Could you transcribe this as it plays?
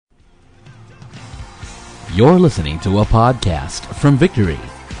You're listening to a podcast from Victory.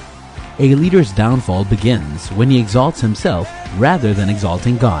 A leader's downfall begins when he exalts himself rather than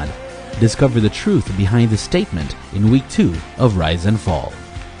exalting God. Discover the truth behind the statement in Week 2 of Rise and Fall.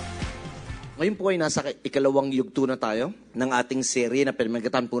 Ngayon po ay nasa ikalawang yugto na tayo ng ating serye na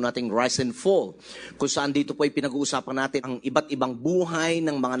pinamagatan po nating Rise and Fall, kung saan dito po ay pinag-uusapan natin ang iba't ibang buhay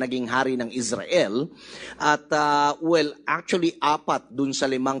ng mga naging hari ng Israel. At actually, 4 dun sa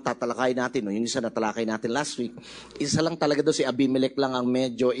 5 tatalakay natin. Yung isa na talakay natin last week, isa lang talaga doon si Abimelech lang ang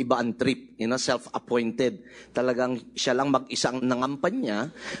medyo iba ang trip, self-appointed. Talagang siya lang mag-isa ang nangampan niya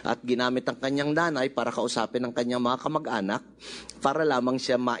at ginamit ang kanyang nanay para kausapin ang kanyang mga kamag-anak para lamang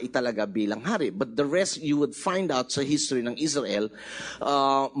siya maitalaga bilang hari. But the rest, you would find out sa history ng Israel,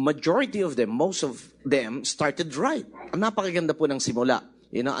 majority of them, most of them, started right. Ang napakaganda po ng simula.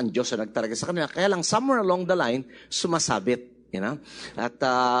 Ang Diyos na nagtalaga sa kanila. Kaya lang, somewhere along the line, sumasabit. At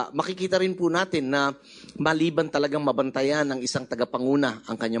makikita rin po natin na maliban talagang mabantayan ng isang tagapanguna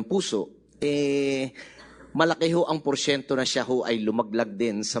ang kanyang puso, malaki ho ang porsyento na siya ho ay lumaglag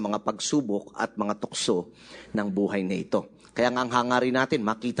din sa mga pagsubok at mga tukso ng buhay na ito. Kaya nga ang hangarin natin,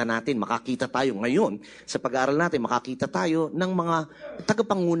 makakita tayo ngayon sa pag-aaral natin, makakita tayo ng mga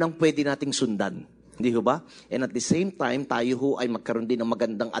tagapangunang pwede nating sundan. Hindi ho ba? And at the same time, tayo ho ay magkaroon din ng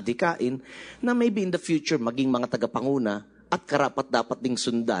magandang adhikain na maybe in the future maging mga tagapanguna at karapat-dapat ding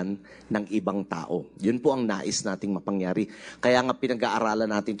sundan ng ibang tao. Yun po ang nais nating mapangyari. Kaya nga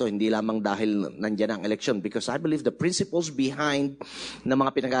pinag-aaralan natin to, hindi lamang dahil nandiyan ang election, because I believe the principles behind na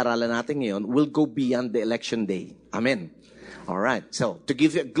mga pinag-aaralan natin ngayon will go beyond the election day. Amen. Alright, so to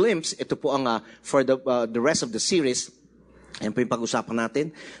give you a glimpse, ito po ang for the rest of the series, ayan po yung pag-usapan natin,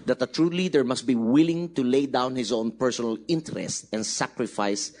 that a true leader must be willing to lay down his own personal interest and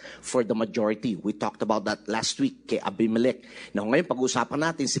sacrifice for the majority. We talked about that last week kay Abimelech. Now ngayon pag-usapan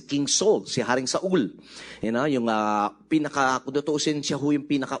natin si King Saul, si Haring Saul. Yung kung tutuusin siya yung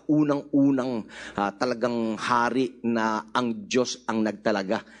pinakaunang-unang talagang hari na ang Diyos ang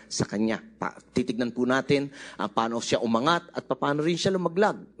nagtalaga sa kanya. Titignan po natin paano siya umangat at paano rin siya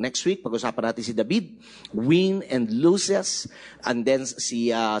lumaglag. Next week, pag-usapan natin si David, win and loses, and then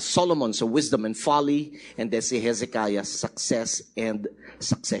si Solomon sa wisdom and folly, and then si Hezekiah, success and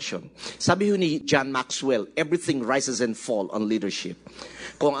succession. Sabi ni John Maxwell, everything rises and fall on leadership.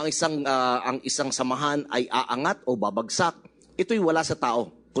 Kung ang isang samahan ay aangat o babagsak, ito'y wala sa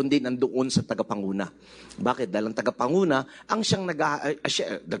tao, kundi nandoon sa tagapanguna. Bakit? Dahil ang tagapanguna, ang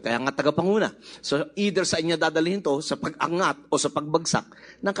kaya nga tagapanguna. So either sa inyo dadalhin to sa pag-angat o sa pagbagsak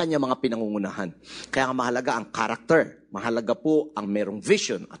ng kanya mga pinangungunahan. Kaya nga mahalaga ang character. Mahalaga po ang merong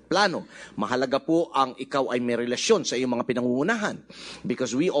vision at plano. Mahalaga po ang ikaw ay may relasyon sa iyong mga pinangungunahan.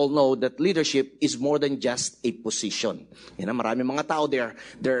 Because we all know that leadership is more than just a position. Marami mga tao, they're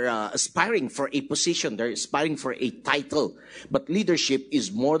aspiring for a position. They're aspiring for a title. But leadership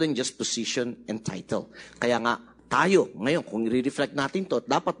is more than just position and title. Kaya nga, tayo, ngayon, kung i-reflect natin to,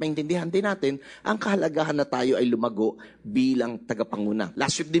 dapat maintindihan din natin ang kahalagahan na tayo ay lumago bilang tagapanguna.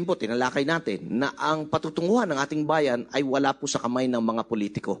 Last week din po, tinalakay natin na ang patutunguhan ng ating bayan ay wala po sa kamay ng mga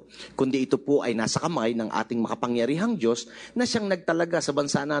politiko, kundi ito po ay nasa kamay ng ating makapangyarihang Diyos na siyang nagtalaga sa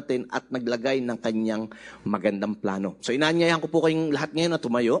bansa natin at naglagay ng kanyang magandang plano. So inaanyayahan ko po kayong lahat ngayon na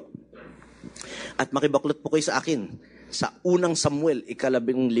tumayo at makibaklot po kayo sa akin sa unang Samuel,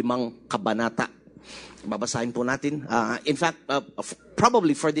 15 kabanata. Babasahin po natin. In fact,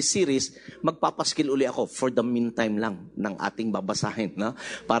 probably for this series, magpapaskil uli ako for the meantime lang ng ating babasahin. No?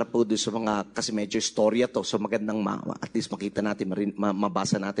 Para po doon sa mga, kasi medyo storya to, so magandang at least makita natin,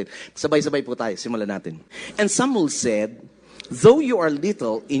 mabasa natin. Sabay-sabay po tayo, simulan natin. And Samuel said, though you are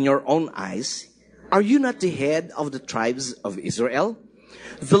little in your own eyes, are you not the head of the tribes of Israel?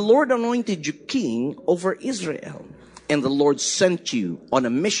 The Lord anointed you king over Israel. And the Lord sent you on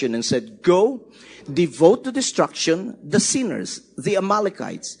a mission and said, go, devote to destruction the sinners, the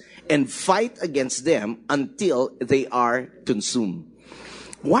Amalekites, and fight against them until they are consumed.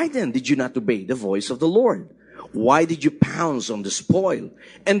 Why then did you not obey the voice of the Lord? Why did you pounce on the spoil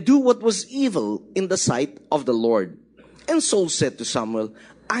and do what was evil in the sight of the Lord? And Saul said to Samuel,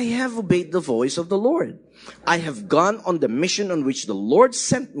 I have obeyed the voice of the Lord. I have gone on the mission on which the Lord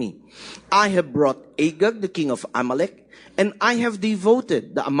sent me. I have brought Agag, the king of Amalek, and I have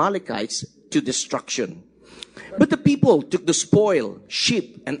devoted the Amalekites to destruction. But the people took the spoil,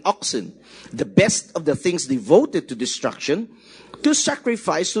 sheep and oxen, the best of the things devoted to destruction, to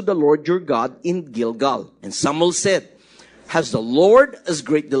sacrifice to the Lord your God in Gilgal. And Samuel said, has the Lord as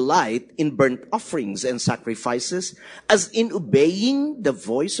great delight in burnt offerings and sacrifices as in obeying the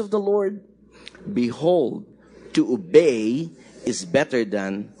voice of the Lord? Behold, to obey is better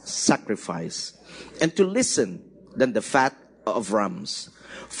than sacrifice, and to listen than the fat of rams.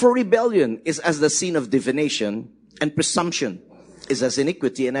 For rebellion is as the sin of divination, and presumption is as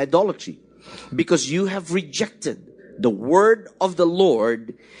iniquity and idolatry. Because you have rejected the word of the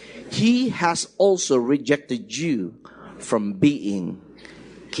Lord, He has also rejected you from being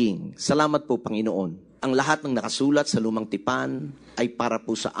king. Salamat po, Panginoon. Ang lahat ng nakasulat sa lumang tipan ay para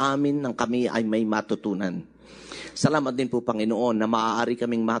po sa amin nang kami ay may matutunan. Salamat din po, Panginoon, na maaari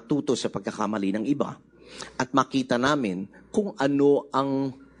kaming matuto sa pagkakamali ng iba at makita namin kung ano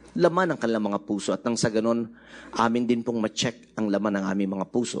ang laman ng kanilang mga puso at nang sa ganon, amin din pong ma-check ang laman ng aming mga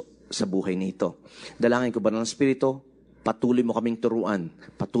puso sa buhay nito. Dalangin ko ba ng Espiritu, patuloy mo kaming turuan,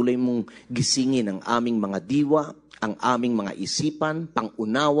 patuloy mong gisingin ang aming mga diwa, ang aming mga isipan,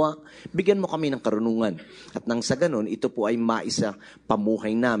 pangunawa, bigyan mo kami ng karunungan. At nang sa ganon, ito po ay maisa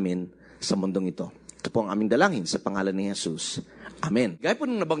pamuhay namin sa mundong ito. Ito po ang aming dalangin sa pangalan ni Jesus. Amen. Gaya po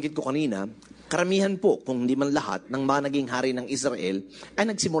nung nabanggit ko kanina, karamihan po, kung hindi man lahat, ng mga naging hari ng Israel ay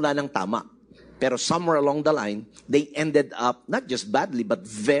nagsimula ng tama. Pero somewhere along the line, they ended up not just badly, but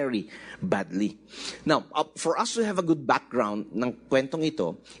very badly. Now, for us to have a good background ng kwentong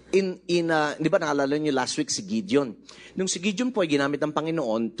ito, di ba naalala niyo last week si Gideon? Nung si Gideon po ay ginamit ng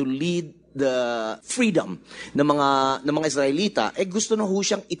Panginoon to lead the freedom ng mga Israelita, gusto na ho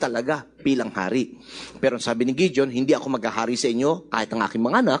siyang italaga bilang hari. Pero sabi ni Gideon, hindi ako maghahari sa inyo, kahit ang aking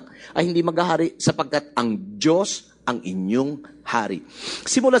mga anak ay hindi maghahari sapagkat ang Diyos ang inyong hari.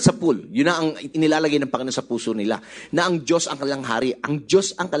 Simulat sa pool, yun na ang inilalagay ng Panginoon sa puso nila, na ang Diyos ang kanilang hari, ang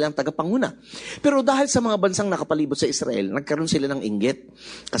Diyos ang kanilang tagapanguna. Pero dahil sa mga bansang nakapalibot sa Israel, nagkaroon sila ng inggit.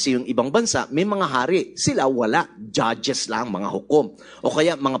 Kasi yung ibang bansa, may mga hari. Sila wala. Judges lang, mga hukom. O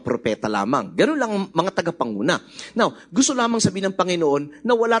kaya mga propeta lamang. Ganun lang ang mga tagapanguna. Now, gusto lamang sabihin ng Panginoon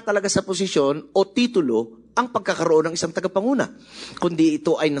na wala talaga sa posisyon o titulo ang pagkakaroon ng isang tagapanguna. Kundi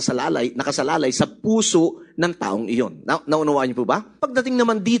ito ay nakasalalay sa puso ng taong iyon. Naunawaan niyo po ba? Pagdating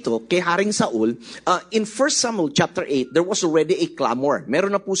naman dito kay Haring Saul, in 1 Samuel chapter 8, there was already a clamor.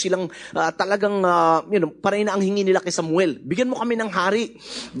 Meron na po silang talagang, parang na ang hingi nila kay Samuel. Bigyan mo kami ng hari,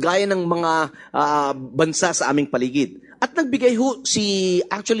 gaya ng mga bansa sa aming paligid. At nagbigay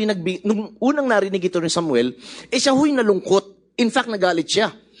nung unang narinig ito ni Samuel, siya hu'y nalungkot. In fact, nagalit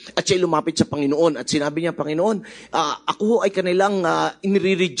siya. At siya lumapit sa Panginoon at sinabi niya, Panginoon, ako ay kanilang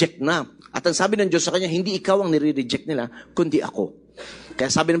inire-reject na. At ang sabi ng Diyos sa kanya, hindi ikaw ang nire-reject nila, kundi ako. Kaya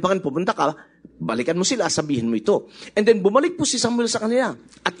sabi ng Panginoon, pumunta ka, balikan mo sila, sabihin mo ito. And then bumalik po si Samuel sa kanila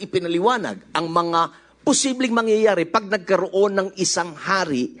at ipinaliwanag ang mga posibleng mangyayari pag nagkaroon ng isang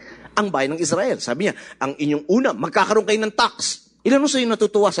hari ang bayan ng Israel. Sabi niya, ang inyong una, magkakaroon kayo ng tax. Ilan mo sa inyo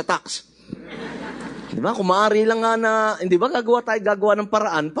natutuwa sa tax? Di ba? Kung maaari lang nga na, hindi ba gagawa ng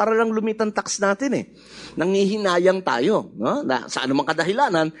paraan para lang lumitan tax natin eh. Nangihinayang tayo. No? Sa anumang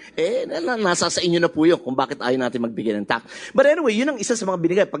kadahilanan, nasa sa inyo na po yun kung bakit ayaw natin magbigay ng tax. But anyway, yun ang isa sa mga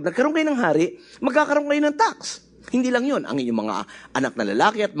binigay. Pag nagkaroon kayo ng hari, magkakaroon kayo ng tax. Hindi lang yun. Ang inyong mga anak na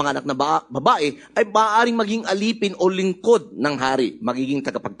lalaki at mga anak na babae ay maaaring maging alipin o lingkod ng hari. Magiging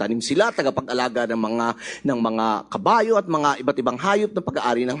tagapagtanim sila, tagapag-alaga ng mga kabayo at mga iba't ibang hayop na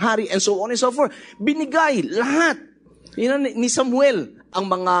pag-aari ng hari, and so on and so forth. Binigay lahat ni Samuel ang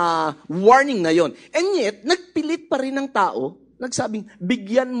mga warning na yon. And yet, nagpilit pa rin ng tao, nagsabing,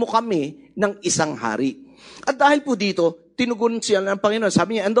 bigyan mo kami ng isang hari. At dahil po dito, tinugon siya ng Panginoon.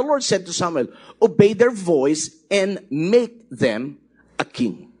 Sabi niya, and the Lord said to Samuel, obey their voice and make them a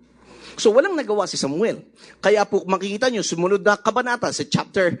king. So walang nagawa si Samuel. Kaya po makikita nyo, sumunod na kabanata sa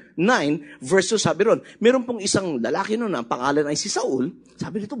chapter 9, verse 2, sabi ron, meron pong isang lalaki noon, ang pangalan ay si Saul.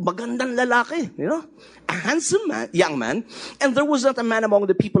 Sabi nito, magandang lalaki. A handsome young man. And there was not a man among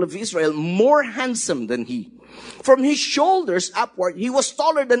the people of Israel more handsome than he. From his shoulders upward, he was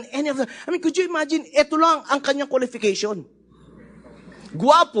taller than any of them. I mean, could you imagine, ito lang ang kanyang qualification.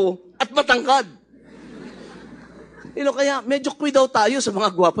 Guwapo at matangkad. Kaya medyo daw tayo sa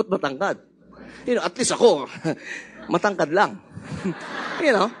mga guwapo at matangkad. At least ako, matangkad lang.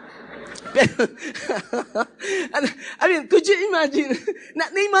 I mean, could you imagine,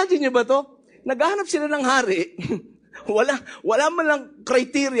 na-imagine niyo ba to? Naghahanap sila ng hari, wala man lang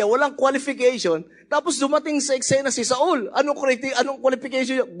criteria, walang qualification, tapos dumating sa eksena si Saul. Anong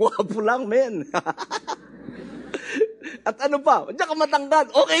qualification? Guwapo lang, men. At ano pa? Diyan ka matangkad.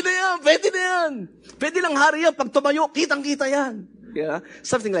 Okay na yan. Pwede na yan. Pwede lang hari yan. Pag tumayo, kitang-kita yan. Yeah?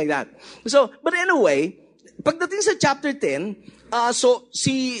 Something like that. So, but anyway, pagdating sa chapter 10, so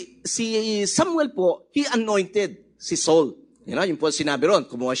si Samuel po, he anointed si Saul Yung po sinabi ron,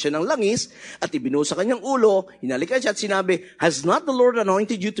 kumuha siya ng langis at ibinuhos sa kanyang ulo, hinalikan siya at sinabi, has not the Lord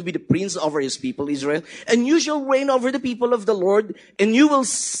anointed you to be the prince over His people Israel? And you shall reign over the people of the Lord, and you will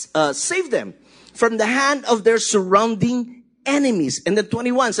save them from the hand of their surrounding enemies. And then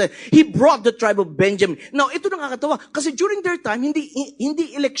 21 said, He brought the tribe of Benjamin. Now, ito nakakatawa, kasi during their time, hindi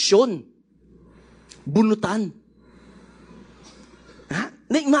eleksyon. Bunutan.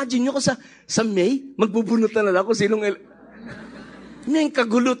 Na-imagine nyo ko sa May, magbubunutan na lang kung sinong Neng,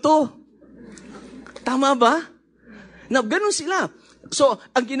 kagulo to. Tama ba? Now, ganun sila. So,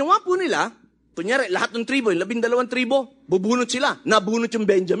 ang ginawa po nila, kunyari, lahat ng tribo, yung 12 tribo, bubunot sila. Nabunot yung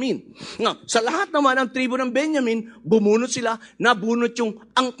Benjamin. Now, sa lahat naman ng tribo ng Benjamin, bumunot sila, nabunot yung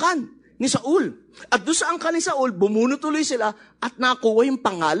angkan ni Saul. At doon sa angkan ni Saul, bumunot tuloy sila at nakuha yung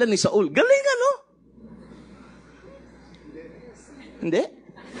pangalan ni Saul. Galing, ano? Hindi?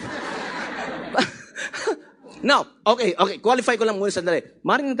 Now, okay, qualify ko lang muna sandali.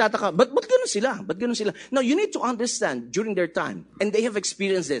 Maring nagtataka, ba't ganun sila? Ba't ganun sila? Now, you need to understand, during their time, and they have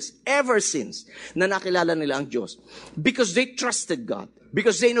experienced this ever since na nakilala nila ang Diyos. Because they trusted God.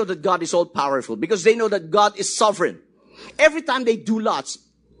 Because they know that God is all-powerful. Because they know that God is sovereign. Every time they do lots,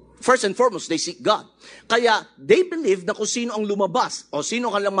 first and foremost, they seek God. Kaya, they believe na kung sino ang lumabas, o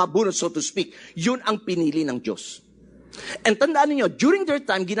sino kanilang mabunot, so to speak, yun ang pinili ng Diyos. And tandaan niyo, during their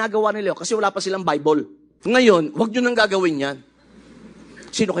time, ginagawa nila kasi wala pa silang Bible. Ngayon, wag nyo nang gagawin yan.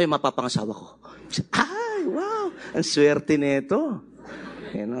 Sino kayo mapapangasawa ko? Ay, wow! Ang swerte nito.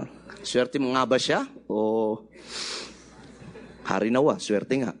 Swerte mo nga ba siya? O hari nawa,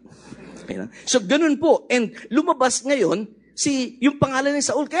 swerte nga. So, ganun po. And lumabas ngayon, yung pangalan ni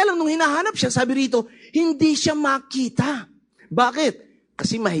Saul, kaya lang nung hinahanap siya, sabi rito, hindi siya makita. Bakit?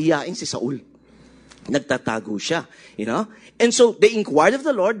 Kasi mahiyain si Saul. Nagtatago siya, And so, they inquired of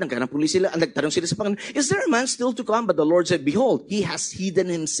the Lord, nagtanong sila sa Panginoon, is there a man still to come? But the Lord said, behold, he has hidden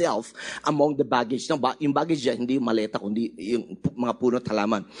himself among the baggage. Yung baggage niya, hindi yung maleta, kundi yung mga puno at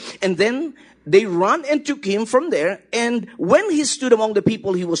halaman. And then, they ran and took him from there, and when he stood among the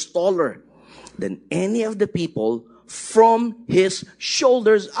people, he was taller than any of the people from his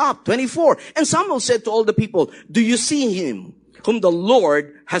shoulders up. 24. And Samuel said to all the people, do you see him whom the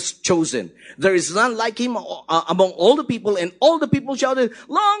Lord has chosen? There is none like him among all the people, and all the people shouted,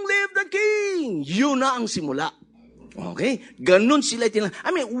 long live the king! Yun na ang simula. Okay? Ganun sila tinala.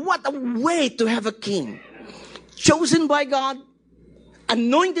 I mean, what a way to have a king. Chosen by God,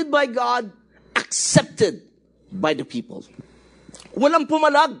 anointed by God, accepted by the people. Walang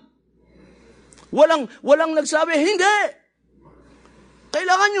pumalag. Walang nagsabi, hindi!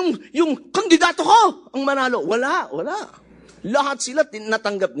 Kailangan yung kandidato ko ang manalo. Wala. Lahat sila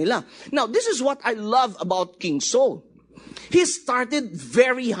natanggap nila. Now, this is what I love about King Saul. He started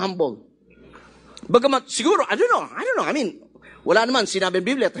very humble. Bagamat, siguro, I don't know. I mean, wala naman, sinabi ng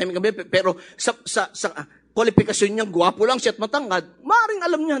Biblia, pero sa kwalifikasyon niya, gwapo lang siya at matangkad, maaaring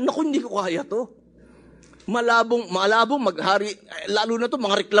alam niya, naku, hindi ko kaya to. Malabong maghari, lalo na to,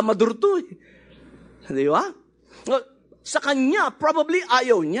 mga reklamador to. Di ba? Sa kanya, probably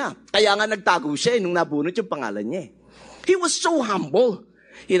ayaw niya. Kaya nga nagtago siya nung nabunot yung pangalan niya. He was so humble,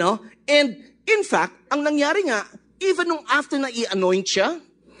 And in fact, ang nangyari nga, even nung after na i-anoint siya,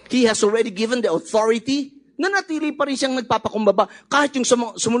 he has already given the authority, nanatili pa rin siyang nagpapakumbaba. Kahit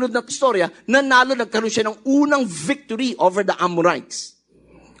yung sumunod na storya, nagkaroon siya ng unang victory over the Ammonites.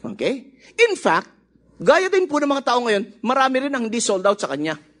 Okay? In fact, gaya din po ng mga tao ngayon, marami rin ang hindi sold out sa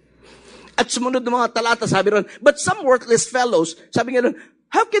kanya. At sumunod ng mga talata, sabi ron, but some worthless fellows, sabi nga ron,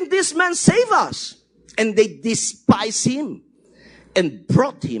 how can this man save us? And they despised him and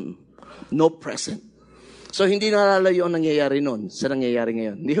brought him no present. So, hindi nalalayo ang nangyayari noon sa nangyayari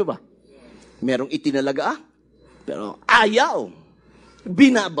ngayon. Hindi ba? Merong itinalaga, pero ayaw.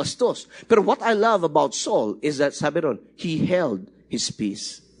 Binabastos. Pero what I love about Saul is that, sabi ron, he held his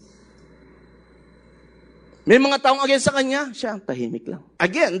peace. May mga taong against sa kanya, siya tahimik lang.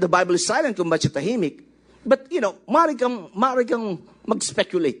 Again, the Bible is silent kung ba't siya tahimik. But, maaari kang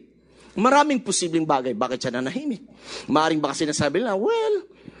mag-speculate. Maraming posibleng bagay. Bakit siya nanahimik? Maaring baka sinasabi nila,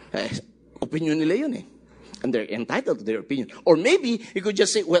 opinion nila yun And they're entitled to their opinion. Or maybe, you could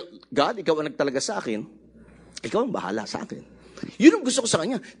just say, well, God, ikaw ang nagtalaga sa akin. Ikaw ang bahala sa akin. Yun ang gusto ko sa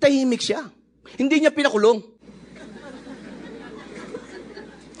kanya. Tahimik siya. Hindi niya pinakulong.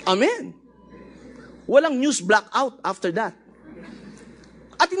 Amen. Walang news blackout after that.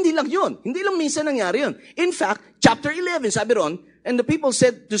 At hindi lang yun. Hindi lang minsan nangyari yun. In fact, chapter 11, sabi ron, and the people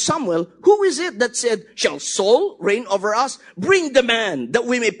said to Samuel, who is it that said, shall Saul reign over us? Bring the man that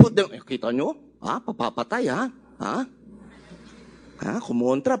we may put them. Kita nyo? Papapatay,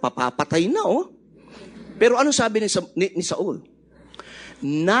 Kumontra, papapatay na, Pero ano sabi ni Saul?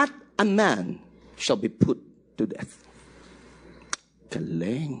 Not a man shall be put to death.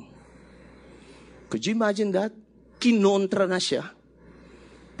 Galing. Could you imagine that? Kinontra na siya.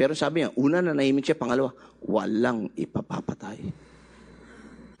 Pero sabi niya, una na nahimik siya, pangalawa, walang ipapapatay.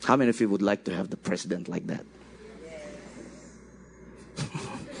 How many of you would like to have the president like that?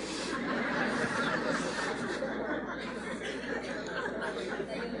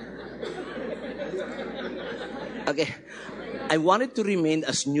 Okay. I wanted to remain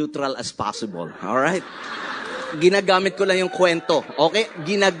as neutral as possible. Alright? Ginagamit ko lang yung kwento. Okay?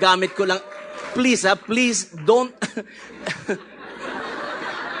 Ginagamit ko lang. Please, please don't.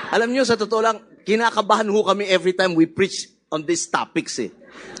 Alam niyo, sa totoo lang, kinakabahan ho kami every time we preach on these topics eh.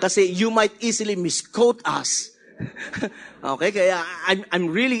 Kasi you might easily misquote us. Okay? Kaya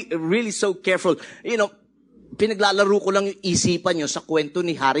I'm really so careful. You know, pinaglalaro ko lang yung isipan nyo sa kwento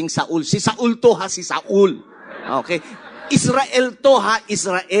ni Haring Saul. Si Saul to ha, si Saul. Okay? Israel to ha,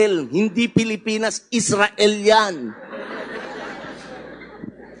 Israel. Hindi Pilipinas, Israel yan.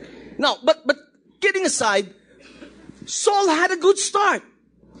 Now, but kidding aside, Saul had a good start.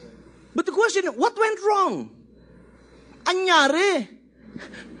 But the question, what went wrong? Anyari?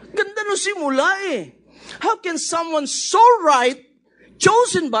 Ganda no simula eh. How can someone so right,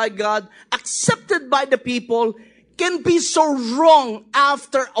 chosen by God, accepted by the people, can be so wrong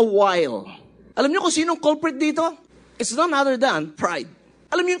after a while? Alam niyo kung sinong culprit dito? It's none other than pride.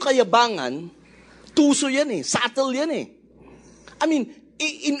 Alam niyo yung kayabangan, tuso yan eh, subtle yan eh. I mean,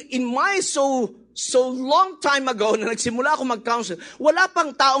 in my so long time ago na nagsimula ako mag-counsel, wala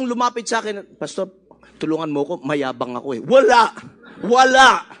pang taong lumapit sa akin, Pastor, tulungan mo ko, mayabang ako eh.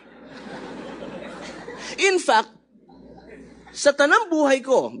 Wala. In fact, sa tanang buhay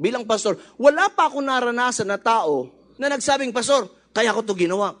ko bilang pastor, wala pa ako naranasan na tao na nagsabing, Pastor, kaya ko to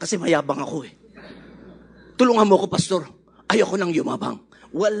ginawa kasi mayabang ako eh. Tulungan mo ko, Pastor. Ayoko nang yumabang.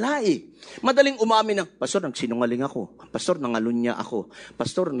 Wala eh. Madaling umamin ng, Pastor, nagsinungaling ako. Pastor, nangalunya ako.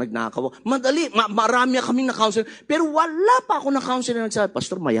 Pastor, nagnakaw. Madali, marami kaming na-counsel. Pero wala pa ako na-counsel na nagsabi,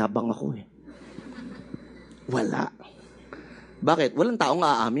 Pastor, mayabang ako eh. Wala. Bakit? Walang taong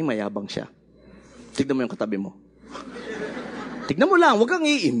aaming mayabang siya. Tignan mo yung katabi mo. Tignan mo lang, huwag kang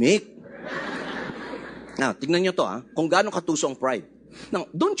iimik. Now, tignan nyo to kung gaano katuso ang pride. Now,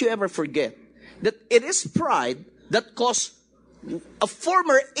 don't you ever forget that it is pride that caused a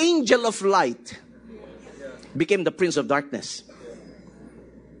former angel of light became the prince of darkness.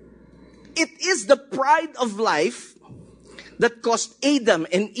 It is the pride of life that caused Adam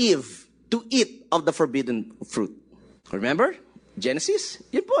and Eve to eat of the forbidden fruit. Remember? Genesis?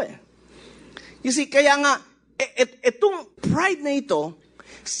 Yun po eh. You see, kaya nga, itong pride na ito,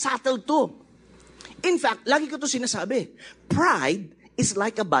 subtle to. In fact, lagi ko to sinasabi, pride is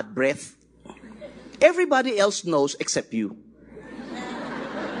like a bad breath. Everybody else knows except you.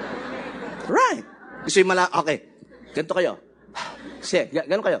 Right. Gusto yung okay. Ganito kayo. Sige,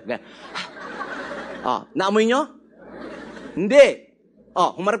 gano'n kayo. Naamoy nyo? Hindi.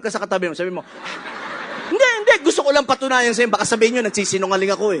 Humarap ka sa katabi mo. Sabi mo, hindi. Gusto ko lang patunayan sa'yo. Baka sabihin nyo, nagsisinungaling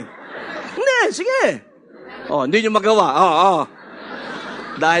ako eh. Hindi, sige. Hindi nyo magawa.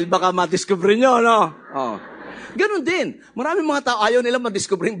 Dahil baka madiscover nyo, no? Ganon din. Maraming mga tao, ayaw nila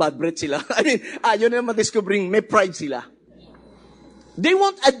madiscovering bad breath sila. I mean, ayaw nila madiscovering may pride sila. They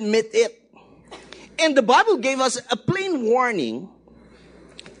won't admit it. And the Bible gave us a plain warning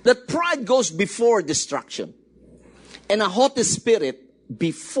that pride goes before destruction and a haughty spirit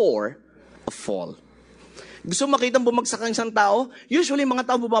before a fall. Gusto makita bumagsak ang isang tao? Usually, mga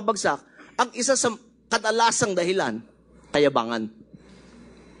tao bumabagsak, ang isa sa kadalasang dahilan, kayabangan.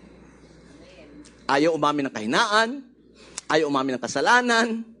 Ayaw umamin ng kahinaan, ayaw umamin ng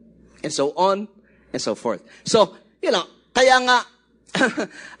kasalanan, and so on, and so forth. So, kaya nga,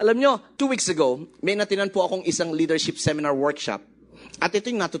 alam nyo, 2 weeks ago, may natinan po akong isang leadership seminar workshop. At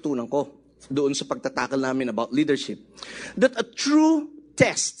ito yung natutunan ko doon sa pagtatakal namin about leadership. That a true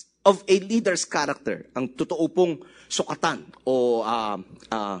test of a leader's character, ang totoo pong sukatan o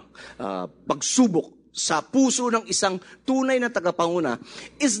pagsubok sa puso ng isang tunay na tagapanguna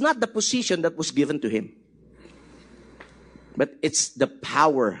is not the position that was given to him. But it's the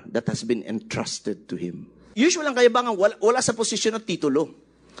power that has been entrusted to him. Usually ang kayabangan, wala sa posisyon ng titulo.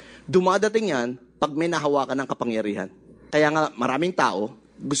 Dumadating yan pag may nahawakan ng kapangyarihan. Kaya nga maraming tao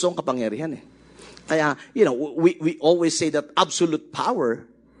gusto ang kapangyarihan eh. Kaya, we always say that absolute power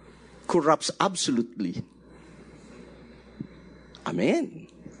corrupts absolutely.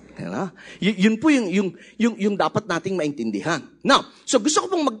 Amen. Yun po yung dapat nating maintindihan. Now, so gusto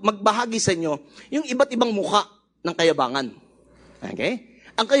ko pong magbahagi sa inyo yung iba't ibang mukha ng kayabangan. Okay?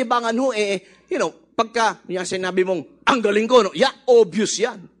 Ang kayabangan ho pagka yung sinabi mong, ang galing ko, no? Yeah, obvious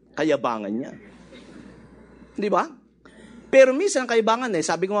yan. Kayabangan yan. Di ba? Pero minsan ang kayabangan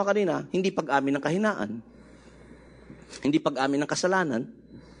sabi ko nga kanina, hindi pag-amin ng kahinaan. Hindi pag-amin ng kasalanan.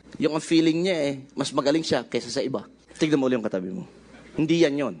 Yung ang feeling niya mas magaling siya kaysa sa iba. Tignan mo ulit yung katabi mo. Hindi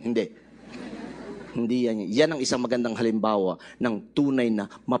yan yon, hindi. Hindi yan. Yan ang isang magandang halimbawa ng tunay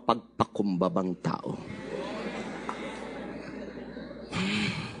na mapagpakumbabang tao.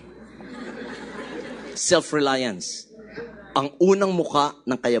 Self-reliance. Ang unang muka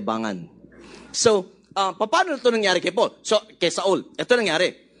ng kayabangan. So, paano ito nangyari kay Paul? So, kay Saul, ito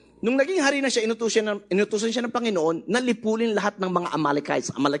nangyari. Nung naging hari na siya, inutusan siya ng Panginoon na lipulin lahat ng mga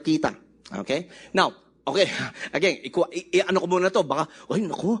Amalekita. Okay? Now, okay, again, ano ko muna to, baka,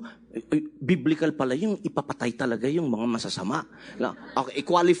 biblical pala yung ipapatay talaga yung mga masasama. Okay,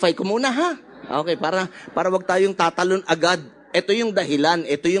 i-qualify ko muna ha. Okay, para wag tayong tatalon agad. Ito yung dahilan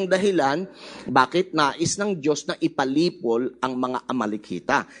bakit nais ng Diyos na ipalipol ang mga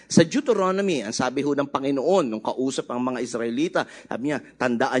Amalekita. Sa Deuteronomy, ang sabi ho ng Panginoon, nung kausap ang mga Israelita, sabi niya,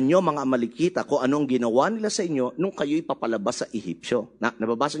 tandaan nyo mga Amalekita kung anong ginawa nila sa inyo nung kayo'y papalabas sa Ehipsyo.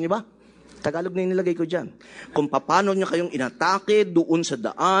 Nababasa niyo ba? Tagalog na nilagay ko dyan. Kung paano niya kayong inatake doon sa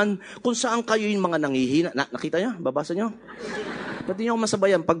daan, kung saan kayo yung mga nangihina. Nakita niyo? Babasa niyo? Pati niyo ako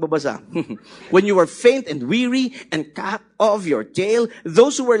masabayan pagbabasa. When you were faint and weary and cut off your tail,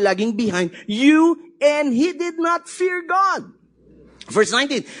 those who were lagging behind you, and he did not fear God. Verse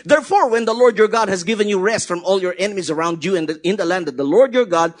 19, therefore, when the Lord your God has given you rest from all your enemies around you in the land that the Lord your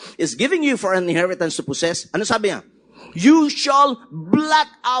God is giving you for an inheritance to possess, ano sabi niya? You shall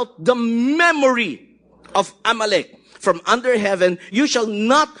blot out the memory of Amalek from under heaven. You shall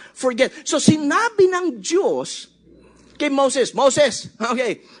not forget. So sinabi ng Diyos kay Moses,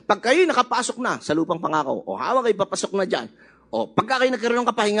 okay, pag kayo nakapasok na sa lupang pangako, o hawak kayo papasok na dyan, o pagka kayo nagkaroon ng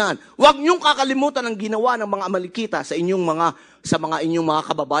kapahingaan, huwag niyong kakalimutan ang ginawa ng mga Amalekita sa inyong mga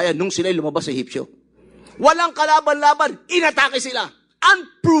kababayan nung sila'y lumabas sa Ehipsyo. Walang kalaban-laban, inatake sila.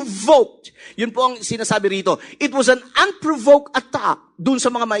 Unprovoked. Yun po ang sinasabi rito. It was an unprovoked attack dun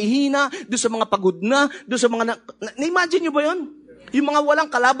sa mga mahihina, dun sa mga pagod na, dun sa mga na-imagine nyo ba yun? Yung mga walang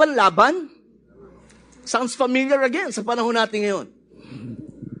kalaban-laban? Sounds familiar again sa panahon natin ngayon.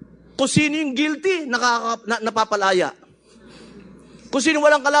 Kung sino yung guilty, napapalaya. Kung sino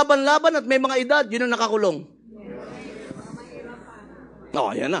walang kalaban-laban at may mga edad, yun ang nakakulong.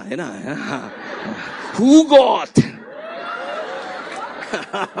 Yan na. Hugot!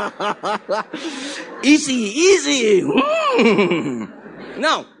 Easy.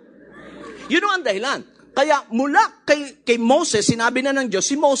 Now, yun ang dahilan. Kaya mula kay Moses, sinabi na ng Diyos,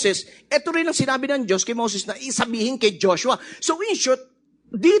 si Moses, ito rin ang sinabi ng Diyos kay Moses na isabihin kay Joshua. So in short,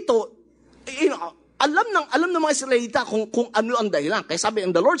 dito, alam ng mga Israelita kung ano ang dahilan. Kaya sabi,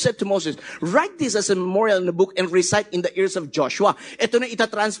 and the Lord said to Moses, write this as a memorial in the book and recite in the ears of Joshua. Ito na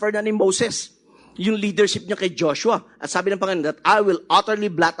itatransfer na ni Moses. Yung leadership niya kay Joshua. At sabi ng Panginoon, that I will utterly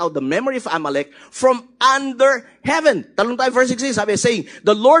blot out the memory of Amalek from under heaven. Talong tayo, verse 16, sabi, saying,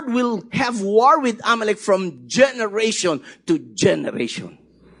 the Lord will have war with Amalek from generation to generation.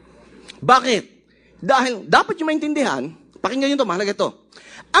 Bakit? Dahil, dapat yung maintindihan, pakinggan nyo ito, mahalaga ito.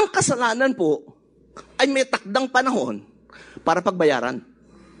 Ang kasalanan po, ay may takdang panahon para pagbayaran.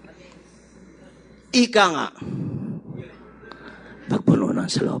 Ika nga, pagpuno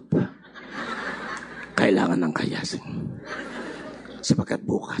ng salop, kailangan ng kayasin. Sapagkat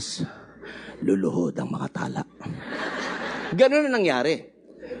bukas, luluhod ang mga tala. Ganun na nangyari.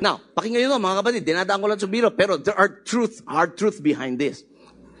 Now, pakinggan nyo mga kapatid, dinadaan ko lang sa biro, pero there are hard truth behind this.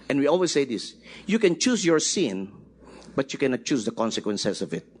 And we always say this, you can choose your sin, but you cannot choose the consequences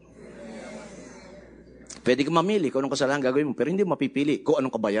of it. Pwede kang mamili kung anong kasalanan gagawin mo, pero hindi mapipili kung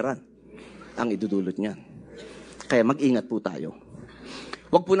anong kabayaran ang idudulot niyan. Kaya mag-ingat po tayo.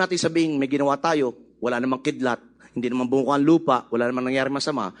 Huwag po natin sabihin, may ginawa tayo, wala namang kidlat, hindi naman bumuka ang lupa, wala namang nangyari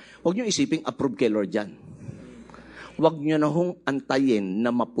masama. Huwag niyo isiping approve kay Lord yan. Huwag niyo na hong antayin na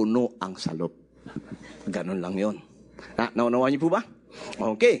mapuno ang salop. Ganon lang yon. Naunawa niyo po ba?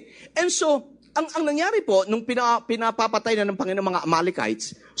 Okay. And so, ang nangyari po, nung pinapapatay na ng Panginoon mga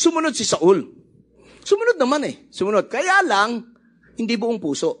Amalekites, sumunod si Saul. Sumunod naman Sumunod. Kaya lang, hindi buong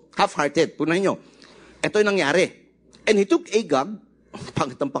puso. Half-hearted. Punahin nyo. Ito yung nangyari. And he took Agag,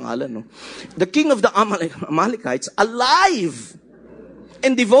 pangit ang pangalan, no? The king of the Amalekites, alive,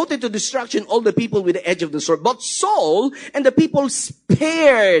 and devoted to destruction all the people with the edge of the sword. But Saul and the people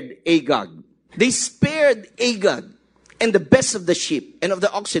spared Agag. They spared Agag and the best of the sheep and of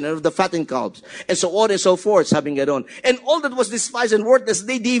the oxen and of the fattened calves and so on and so forth, sabi nga doon. And all that was despised and worthless,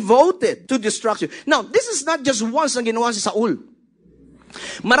 they devoted to destruction. Now, this is not just once na ginawa si Saul.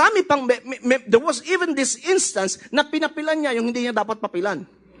 Marami pang, there was even this instance na pinapilan niya yung hindi niya dapat papilan.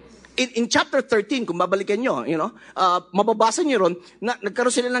 In chapter 13, kung babalikan nyo, mababasa nyo ron, na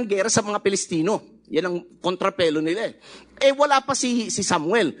nagkaroon sila ng gera sa mga Pilistino. Yan ang kontrapelo nila wala pa si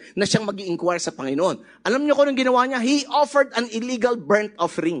Samuel na siyang mag-i-inquire sa Panginoon. Alam niyo kung anong ginawa niya? He offered an illegal burnt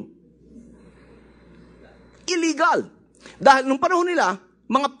offering. Illegal. Dahil nung panahon nila,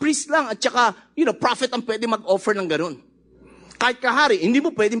 mga priest lang at saka, prophet ang pwede mag-offer ng ganun. Kahit kahari, hindi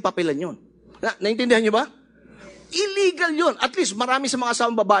mo pwedeng papilan yun. Naintindihan niyo ba? Illegal yun. At least marami sa mga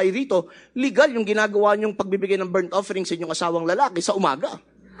asawang babae rito, legal yung ginagawa niyong pagbibigay ng burnt offering sa inyong asawang lalaki sa umaga.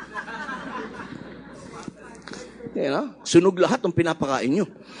 Sunog lahat ng pinapakain nyo.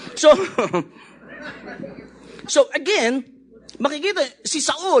 So again, makikita, si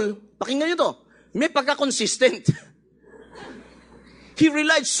Saul, pakinggan nyo to, may pagka-consistent. He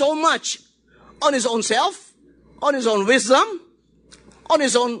relied so much on his own self, on his own wisdom, on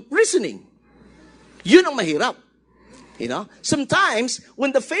his own reasoning. Yun ang mahirap. Sometimes,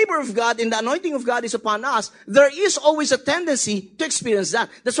 when the favor of God and the anointing of God is upon us, there is always a tendency to experience that.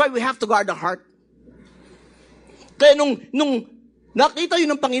 That's why we have to guard our heart. Kaya nung nakita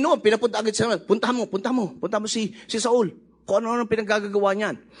yun ng Panginoon, pinapunta agad siya, punta mo si Saul. Kung ano pinagagagawa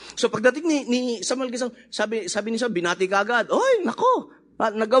niyan. So pagdating ni Samuel, sabi ni Saul, binati ka agad. Oy, nako,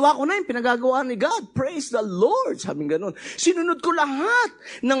 nagawa ko na yung pinagagawa ni God. Praise the Lord. Sabi ganun. Sinunod ko lahat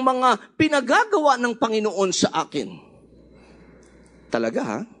ng mga pinagagawa ng Panginoon sa akin. Talaga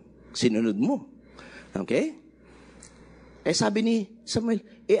ha? Sinunod mo. Okay? Sabi ni Samuel,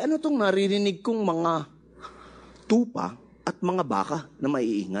 ano tong naririnig kong mga tupa at mga baka na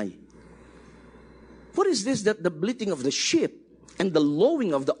maiingay? What is this that the bleating of the sheep and the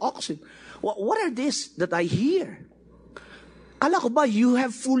lowing of the oxen? What are this that I hear? Kala ko ba, you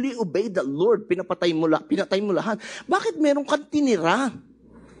have fully obeyed the Lord, pinatay mo lahat. Bakit meron kang tinira?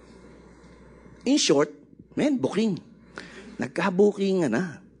 In short, booking. Nagka-booking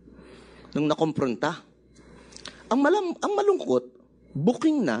na. Nung nakompronta. Ang malungkot,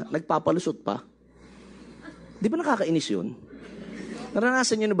 booking na, nagpapalusot pa. Di ba nakakainis yun?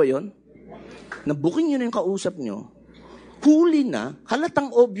 Naranasan niyo na ba yun? Na booking yun yung kausap nyo, huli na,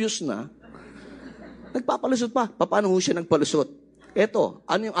 halatang obvious na, nagpapalusot pa. Paano siya nagpalusot? Eto,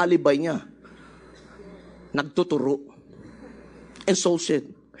 ano yung alibay niya? Nagtuturo. And so said,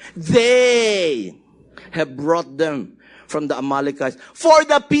 they have brought them from the Amalekites for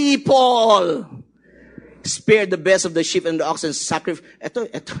the people. Spare the best of the sheep and the oxen, sacrifice. Eto.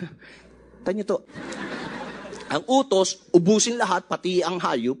 Tanyo to. Ang utos, ubusin lahat, pati ang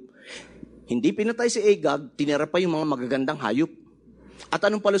hayop. Hindi pinatay si Agag, tinira pa yung mga magagandang hayop. At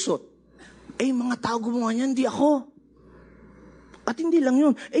anong palusot? Mga tao gumawa niyan, hindi ako. At hindi lang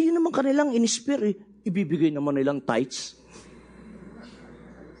yun. Yun naman kanilang in-spare, ibibigay naman nilang tithes.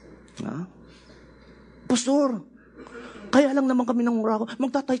 Pastor, kaya lang naman kami ng mura ko,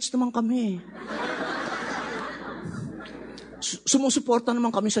 magta-tithes naman kami. Sumusuporta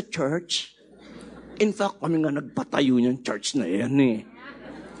naman kami sa church. In fact, kami nga nagpatayo niyan church na yan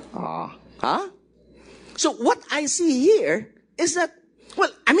So what I see here is that,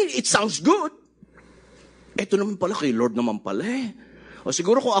 it sounds good. Ito naman pala, kay Lord naman pala O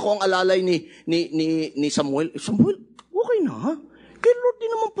siguro kung ako ang alalay ni Samuel, okay na Kay Lord din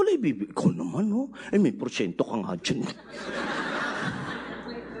naman pala ibibig. Ikaw naman, may porsyento ka nga dyan.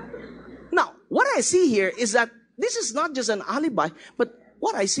 Now, what I see here is that this is not just an alibi, but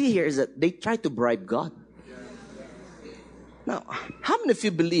what I see here is that they try to bribe God. Now, how many of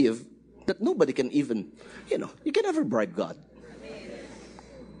you believe that nobody can even, you can never bribe God?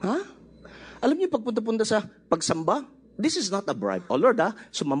 Alam niyo, pagpunta-punta sa pagsamba, this is not a bribe. Oh Lord,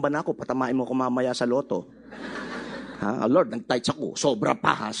 sumamba na ako, patamain mo ko mamaya sa loto. Oh Lord, nag-tithes ako, sobra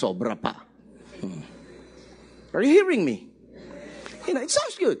pa. Are you hearing me? It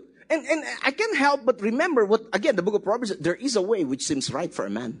sounds good. And I can't help but remember what, again, the book of Proverbs, there is a way which seems right for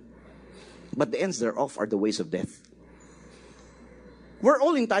a man, but the ends thereof are the ways of death. We're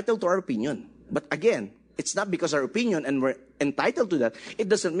all entitled to our opinion. But again, it's not because our opinion and we're entitled to that, it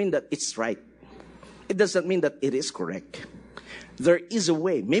doesn't mean that it's right. It doesn't mean that it is correct. There is a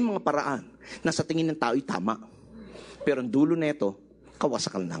way, may mga paraan na sa tingin ng tao'y tama. Pero ang dulo nito,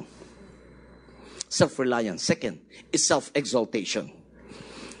 kawasakan lang. Self-reliance. Second is self-exaltation.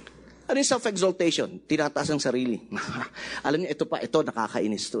 Ano yung self-exaltation? Tinataas ang sarili. Alam niyo, ito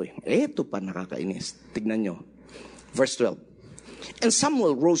nakakainis to Ito pa nakakainis. Tignan niyo. Verse 12. And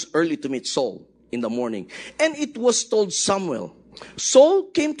Samuel rose early to meet Saul in the morning. And it was told Samuel, Saul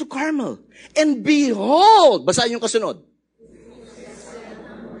came to Carmel. And behold, basahin yung kasunod.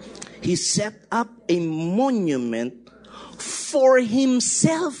 He set up a monument for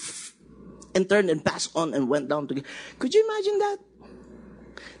himself and turned and passed on and went down to... Could you imagine that?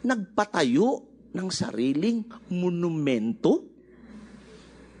 Nagpatayo ng sariling monumento.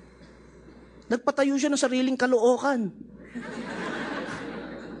 Nagpatayo siya ng sariling kalookan.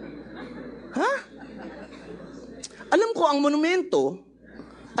 Ha? Alam ko, ang monumento,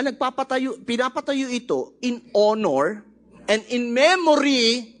 ang pinapatayo ito in honor and in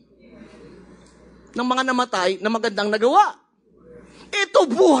memory ng mga namatay na magandang nagawa. Ito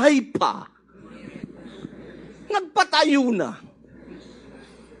buhay pa. Nagpatayo na.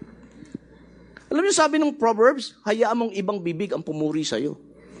 Alam niyo, sabi ng Proverbs, hayaan mong ibang bibig ang pumuri sa'yo.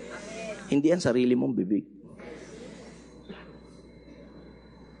 Hindi ang sarili mong bibig.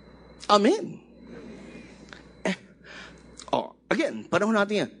 Amen. Again, panahon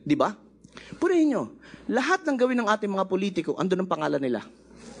natin yan. Di ba? Purihin nyo, lahat ng gawin ng ating mga politiko, andun ang pangalan nila.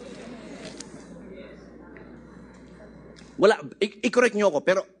 I-correct nyo ako,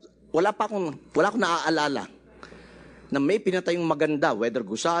 pero wala akong naaalala na may pinatayong maganda, whether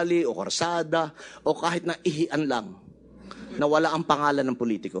gusali o karsada, o kahit na ihian lang, na wala ang pangalan ng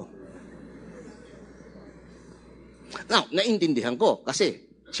politiko. Now, naintindihan ko, kasi,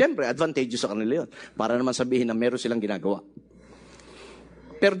 siyempre, advantageous sa kanila yun. Para naman sabihin na meron silang ginagawa.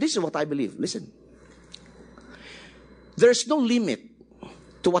 Pero this is what I believe. Listen. There's no limit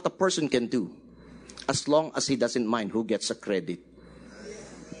to what a person can do as long as he doesn't mind who gets a credit.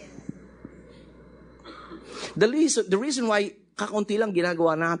 The reason why kakaunti lang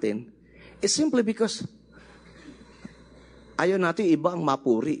ginagawa natin is simply because ayaw natin iba ang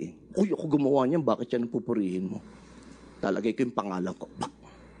mapuri. Uy, ako gumawa niyan, bakit yan pupurihin mo? Lalagay ko yung pangalan ko.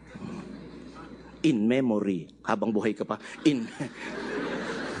 In memory. Habang buhay ka pa.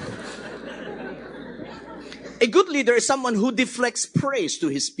 A good leader is someone who deflects praise to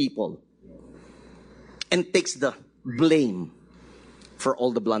his people and takes the blame for all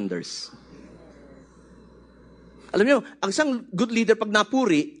the blunders. Alam niyo, ang isang good leader pag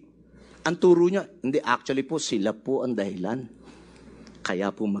napuri, ang turo niya, hindi, actually po, sila po ang dahilan. Kaya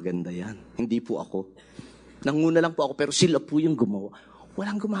po maganda yan. Hindi po ako. Nanguna lang po ako, pero sila po yung gumawa.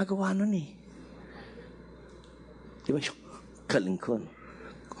 Walang gumagawa nun eh. Di ba? Galing ko.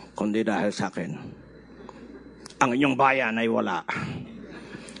 Kundi dahil sa akin, ang inyong bayan ay wala.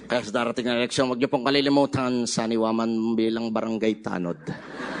 Kaya sa darating na eleksyon, huwag niyo pong kalilimutan sa niwaman bilang barangay tanod.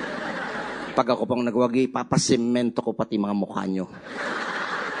 Pag ako pong nagwagi, papasimento ko pati mga mukha niyo.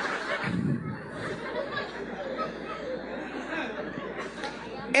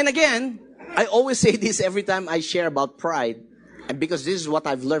 And again, I always say this every time I share about pride, and because this is what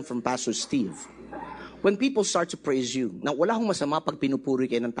I've learned from Pastor Steve. When people start to praise you, na wala akong masama pag pinupuri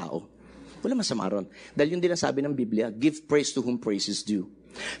kayo ng tao. Wala masama ron. Dahil yun din ang sabi ng Biblia, give praise to whom praise is due.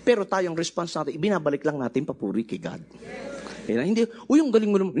 Pero tayong response natin, ibinabalik lang natin papuri kay God. Hindi, yung galing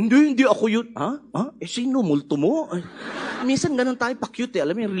mo naman, hindi ako yun. Ha? Sino? Multo mo? Minsan ganun tayo pa-cute eh.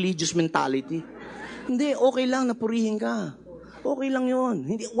 Alam mo yung religious mentality. Hindi, okay lang na purihin ka. Okay lang yun.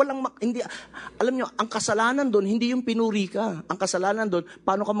 Hindi, alam nyo, ang kasalanan doon, hindi yung pinuri ka. Ang kasalanan doon,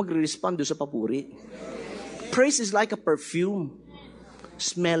 paano ka magre-respond doon sa papuri. Praise is like a perfume.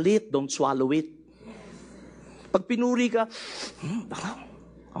 Smell it, don't swallow it. Pag pinuri ka,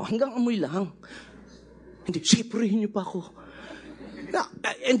 hanggang amoy lang. Hindi, sige, purihin niyo pa ako.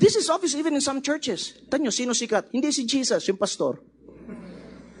 And this is obvious even in some churches. Tanyo, sino sikat? Hindi si Jesus, yung pastor.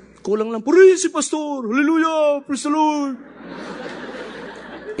 Kulang lang, purihin si pastor. Hallelujah, praise the Lord.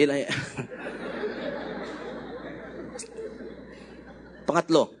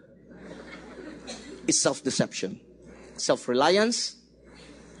 Pangatlo is self-deception. Self-reliance,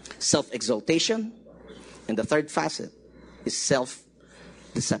 self-exaltation, and the third facet is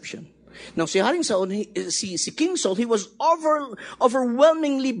self-deception. Now, si Haring Saul, si King Saul, he was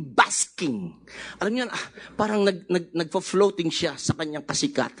overwhelmingly basking. Alam niyo, parang nagpa-floating siya sa kanyang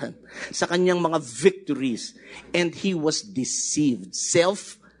kasikatan, sa kanyang mga victories. And he was deceived.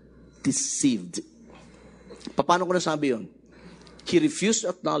 Self-deceived. Paano ko nasabi yun? He refused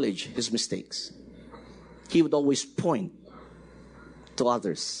to acknowledge his mistakes. He would always point to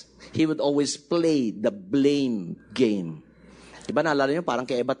others. He would always play the blame game. Diba naalala niyo, parang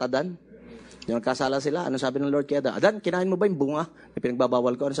kay Eva at Adan? Yung nagkasala sila, ano sabi ng Lord kay Adan? Adan, kinain mo ba yung bunga? May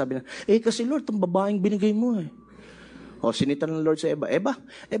pinagbabawal ko. Ano sabi niya? Kasi Lord, itong babaeng binigay mo eh. O, sinita ng Lord sa Eva. Eva,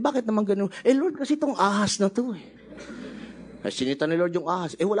 bakit naman ganun? Lord, kasi itong ahas na to eh. Sinita ni Lord yung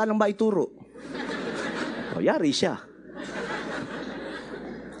ahas. Wala nang maituro. O, yari siya.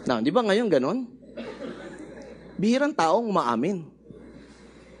 Now, di ba ngayon ganun? Bihirang taong umaamin.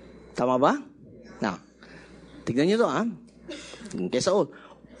 Tama ba? Now, tignan niyo to kay Saul.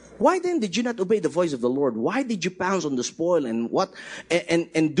 Why then did you not obey the voice of the Lord? Why did you pounce on the spoil and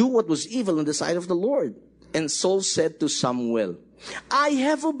do what was evil in the sight of the Lord? And Saul said to Samuel, I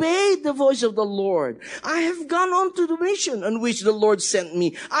have obeyed the voice of the Lord. I have gone on to the mission on which the Lord sent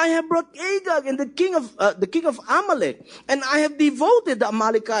me. I have brought Agag and the king of Amalek, and I have devoted the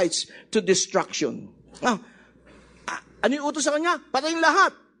Amalekites to destruction. Ano yung utos sa kanya? Patayin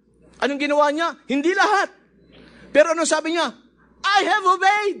lahat. Anong ginawa niya? Hindi lahat. Pero anong sabi niya? I have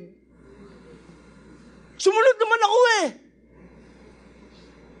obeyed. Sumunod naman ako eh.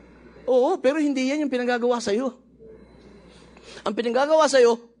 Oo, pero hindi yan yung pinagagawa sa'yo. Ang pinagagawa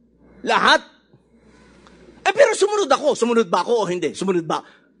sa'yo, lahat. Pero sumunod ako. Sumunod ba ako o hindi? Sumunod ba?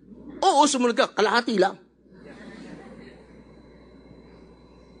 Oo, sumunod ka. Kalahati lang.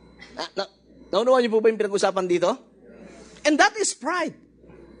 Naunawaan niyo po ba yung pinag-usapan dito? And that is pride.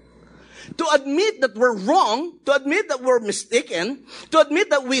 To admit that we're wrong, to admit that we're mistaken, to admit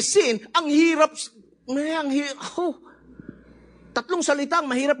that we sin, ang hirap. Tatlong salita ang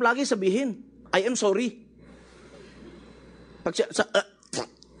mahirap lagi sabihin. I am sorry.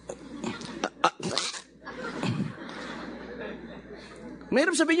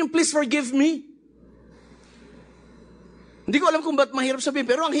 Mahirap sabihin yung please forgive me. Hindi ko alam kung ba't mahirap sabihin,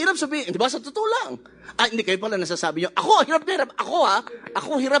 pero ang hirap sabihin, di ba, sa totoo lang. Hindi kayo pala nasasabi nyo, ako, hirap na hirap,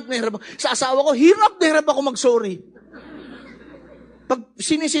 ako, hirap na hirap. Sa asawa ko, hirap na hirap ako mag-sorry. Pag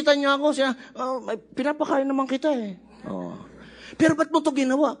sinisita niya ako, siya, pinapakain naman kita eh. Oh. Pero ba't mo ito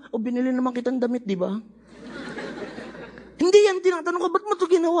ginawa? Binili naman kitang damit, di ba? Hindi yan, tinatanong ko, ba't mo ito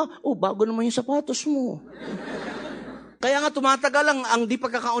ginawa? Bago naman yung sapatos mo. Kaya nga tumatagal ang di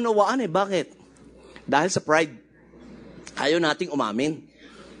pagkakaunawaan eh. Bakit? Dahil sa pride. Ayaw nating umamin.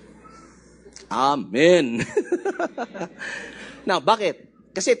 Amen. Now, bakit?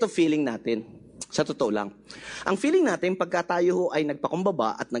 Kasi ito feeling natin. Sa totoo lang. Ang feeling natin, pagka tayo ay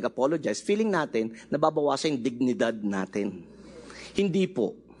nagpakumbaba at nag-apologize, feeling natin, nababawasan yung dignidad natin. Hindi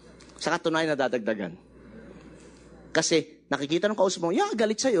po. Sa katunayan na dadagdagan. Kasi nakikita ng kausap mo,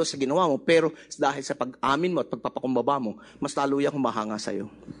 galit sa'yo sa ginawa mo, pero dahil sa pag-amin mo at pagpapakumbaba mo, mas lalo yung humahanga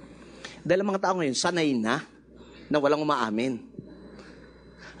sa'yo. Dahil ang mga tao ngayon, sanay na walang umaamin.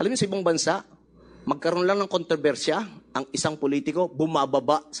 Alam niyo, sa ibang bansa, magkaroon lang ng kontrobersya, ang isang politiko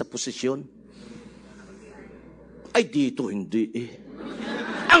bumababa sa posisyon. Ay, dito hindi eh.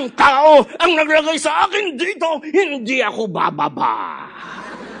 Ang tao ang naglagay sa akin dito, hindi ako bababa.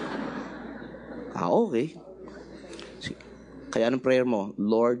 Okay. Kaya anong prayer mo?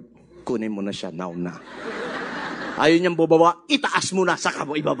 Lord, kunin mo na siya now na. Ayaw niyang bubaba, itaas mo na, saka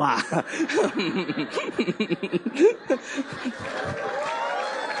mo ibaba.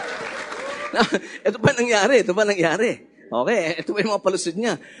 Ito pa nangyari. Okay, ito pa yung mga palusod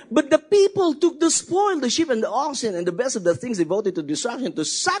niya. But the people took the spoil, the sheep and the oxen, and the best of the things devoted to destruction, to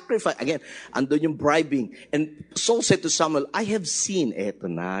sacrifice. Again, andun yung bribing. And Saul said to Samuel, I have seen. Eto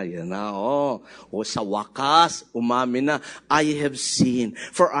na, yan na, sa wakas, umamin na, I have seen,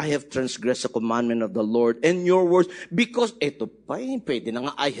 for I have transgressed the commandment of the Lord and your words, because, eto pa, pwede na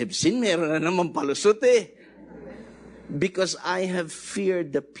nga, I have seen, meron na naman palusot eh. Because I have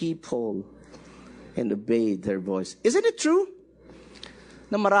feared the people and obeyed their voice. Isn't it true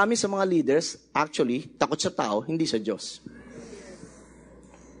na marami sa mga leaders, actually, takot sa tao, hindi sa Diyos?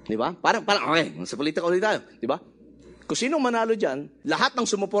 Di ba? Parang, okay, sa politika ulit tayo. Di ba? Kung sinong manalo dyan, lahat ng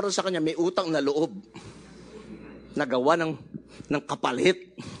sumuporta sa kanya may utang na loob. Nagawa ng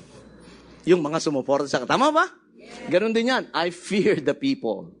kapalit. Yung mga sumuporta sa kanya. Tama ba? Ganon din yan. I fear the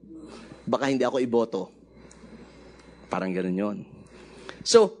people. Baka hindi ako iboto. Parang ganon yun.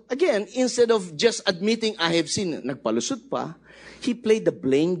 So, again, instead of just admitting, I have seen, nagpalusot pa, he played the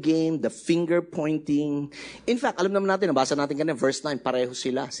blame game, the finger pointing. In fact, alam naman natin, nabasa natin kanina, verse 9, pareho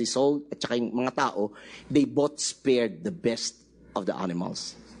sila, si Saul at saka yung mga tao, they both spared the best of the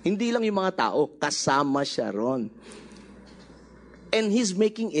animals. Hindi lang yung mga tao, kasama siya ron. And he's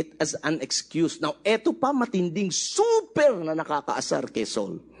making it as an excuse. Now, eto pa matinding super na nakakaasar kay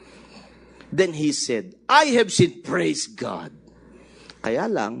Saul. Then he said, I have seen, praise God. Kaya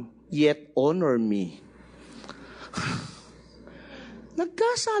lang, yet honor me.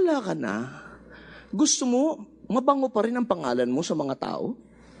 Nagkasala ka na. Gusto mo, mabango pa rin ang pangalan mo sa mga tao?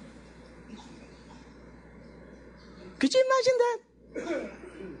 Could you imagine that?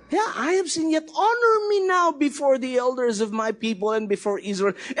 Yeah, I have seen, yet honor me now before the elders of my people and before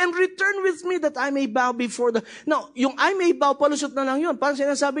Israel, and return with me that I may bow before the... Now, yung I may bow, palusot na lang yun. Parang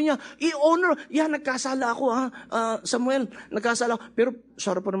sinasabi niya, i-honor, nagkasala ako, Samuel, nagkasala ako. Pero,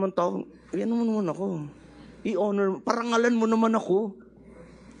 sarap pa naman tao, yan naman ako. I-honor, parangalan mo naman ako.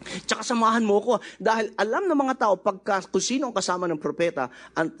 Tsaka samahan mo ko. Dahil alam ng mga tao, kung sino ang kasama ng propeta,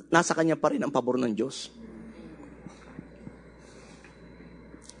 nasa kanya pa rin ang pabor ng Diyos.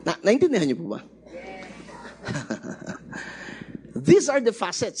 Naintindihan niyo po ba? These are the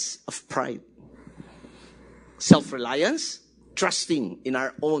facets of pride. Self-reliance, trusting in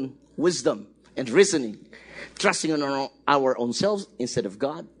our own wisdom and reasoning, trusting in our own selves instead of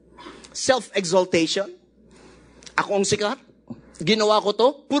God. Self-exaltation, ako ang sikat, ginawa ko to,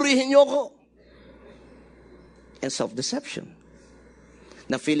 purihin niyo ako. And self-deception,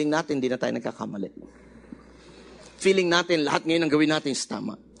 na feeling natin hindi na tayo nagkakamali. Feeling natin lahat ngayon ang gawin natin is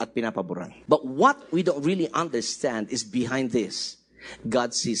tama at pinapaboran. But what we don't really understand is behind this,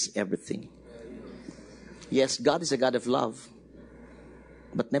 God sees everything. Yes, God is a God of love.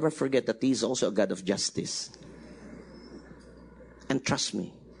 But never forget that He is also a God of justice. And trust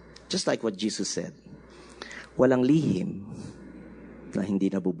me, just like what Jesus said, walang lihim na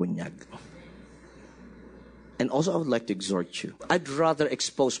hindi nabubunyag. And also I would like to exhort you. I'd rather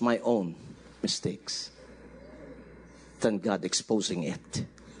expose my own mistakes than God exposing it.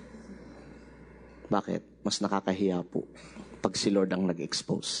 Bakit? Mas nakakahiya po pag si Lord ang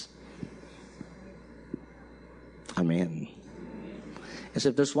nag-expose. Amen. And so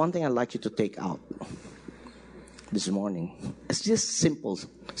if there's one thing I'd like you to take out this morning, it's just a simple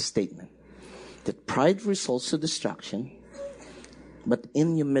statement. That pride results to destruction, but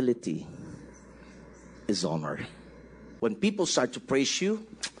in humility is honor. When people start to praise you,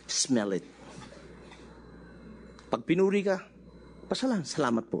 smell it. Pag pinuri ka,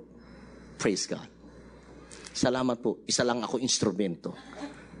 salamat po. Praise God. Salamat po. Isa lang ako instrumento.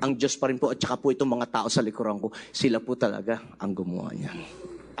 Ang Diyos pa rin po at saka po itong mga tao sa likuran ko, sila po talaga ang gumawa niya.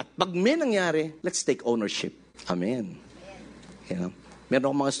 At pag may nangyari, let's take ownership. Amen. You know? Meron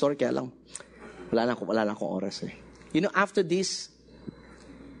akong mga story, kaya lang, wala na akong oras eh. You know, after this,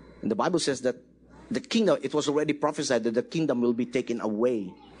 the Bible says that the kingdom, it was already prophesied that the kingdom will be taken away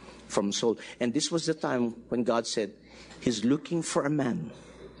from Saul. And this was the time when God said, He's looking for a man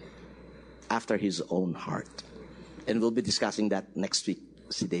after His own heart. And we'll be discussing that next week,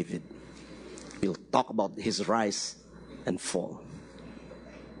 si David. We'll talk about his rise and fall.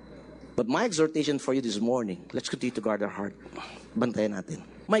 But my exhortation for you this morning, let's continue to guard our heart. Bantayan natin.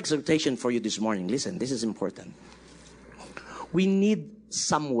 My exhortation for you this morning, listen, this is important. We need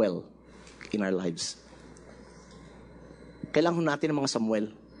Samuel in our lives. Kailangan natin ng mga Samuel.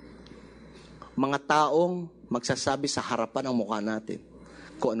 Mga taong magsasabi sa harapan ng mukha natin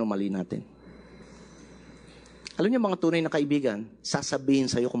kung ano mali natin. Alam niyo, mga tunay na kaibigan, sasabihin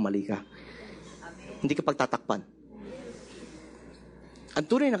sa'yo kung mali ka. Hindi ka pagtatakpan. Ang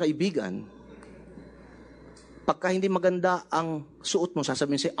tunay na kaibigan, pagka hindi maganda ang suot mo,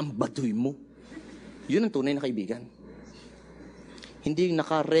 sasabihin sa'yo, ang baduy mo. Yun ang tunay na kaibigan. Hindi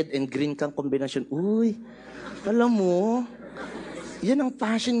naka-red and green kang kombinasyon. Uy, alam mo, yan ang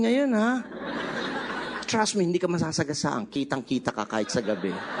fashion ngayon, ha? Trust me, hindi ka masasagasaan. Kitang-kita ka kahit sa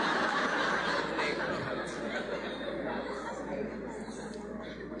gabi.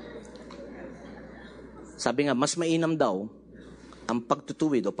 Sabi nga, mas mainam daw ang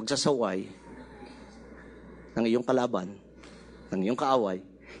pagtutuwid o pagsasaway ng iyong kalaban, ng iyong kaaway,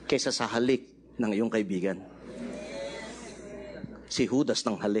 kaysa sa halik ng iyong kaibigan. Si Judas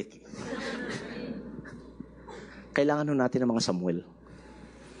ng halik. Kailangan natin ng mga Samuel.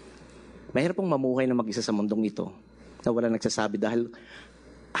 Mahirap pong mamuhay na mag-isa sa mundong ito na wala nagsasabi dahil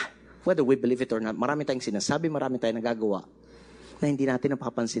whether we believe it or not, marami tayong sinasabi, marami tayong nagagawa na hindi natin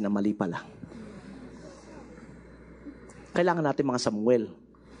napapansin na mali pala. Kailangan natin mga Samuel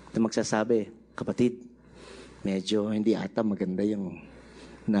na magsasabi, kapatid, medyo hindi ata maganda yung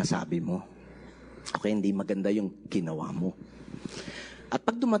nasabi mo. Okay, hindi maganda yung ginawa mo. At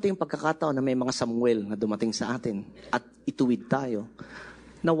pag dumating yung pagkakataon na may mga Samuel na dumating sa atin at ituwid tayo,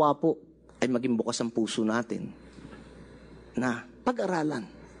 nawa po ay maging bukas ang puso natin na pag-aralan.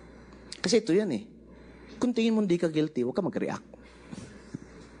 Kasi ito yan eh. Kung tingin mo hindi ka guilty, huwag ka mag-react.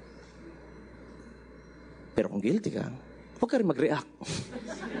 Pero kung guilty ka, huwag ka rin mag-react.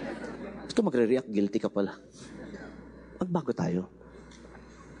 Huwag ka magre-react, guilty ka pala. Magbago tayo.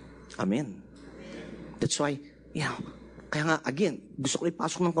 Amen. That's why, kaya nga, again, gusto ko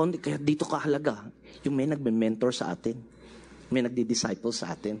ipasok ng kaunti, kaya dito kahalaga, yung may nagme-mentor sa atin, may nagdi-disciple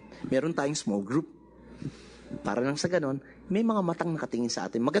sa atin, meron tayong small group. Para lang sa ganon, may mga matang nakatingin sa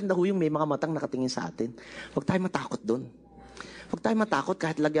atin. Maganda ho yung may mga matang nakatingin sa atin. Huwag tayo matakot doon. Huwag tayo matakot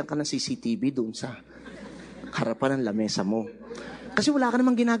kahit lagyan ka ng CCTV doon sa harapan ng lamesa mo. Kasi wala ka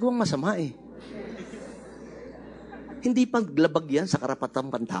namang ginagawang masama eh. Hindi paglabag yan sa karapatang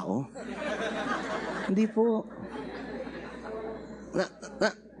pantao. Hindi po.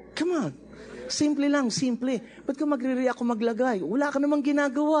 Come on. Simple lang, simple. Ba't ka magre-react kung maglagay? Wala ka namang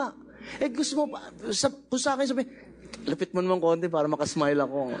ginagawa. Gusto mo, kung sa akin sabi, lapit mo naman konti para makasmile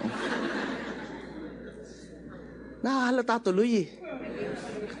ako. Nakahalata tuloy eh.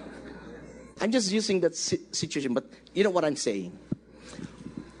 I'm just using that situation, but you know what I'm saying?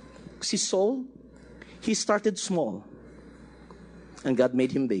 Si Saul, he started small, and God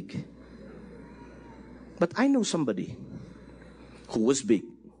made him big. But I know somebody who was big,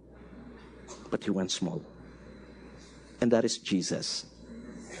 but he went small. And that is Jesus.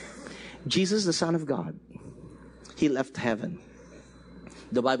 Jesus, the Son of God, he left heaven.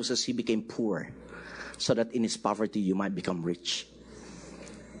 The Bible says he became poor so that in his poverty you might become rich.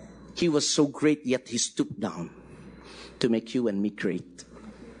 He was so great, yet he stooped down to make you and me great.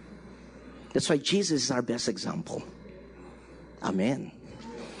 That's why Jesus is our best example. Amen.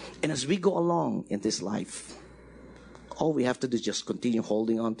 And as we go along in this life, all we have to do is just continue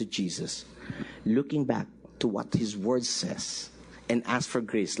holding on to Jesus, looking back to what his word says, and ask for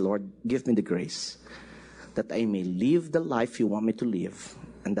grace. Lord, give me the grace that I may live the life you want me to live,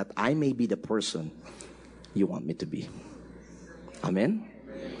 and that I may be the person you want me to be. Amen?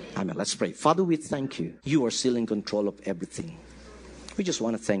 Amen. Let's pray. Father, we thank you. You are still in control of everything. We just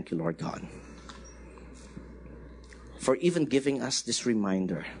want to thank you, Lord God, for even giving us this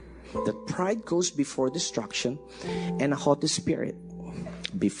reminder that pride goes before destruction and a haughty spirit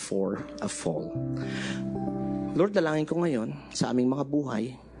before a fall. Lord, dalangin ko ngayon sa aming mga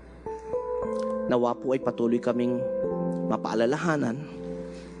buhay, nawa po ay patuloy kaming mapaalalahanan,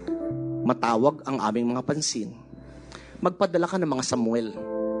 matawag ang aming mga pansin, magpadala ka ng mga Samuel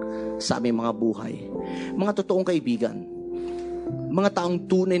sa aming mga buhay, mga totoong kaibigan, mga taong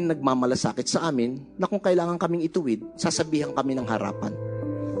tunay na nagmamalasakit sa amin na kung kailangan kaming ituwid, sasabihan kami ng harapan.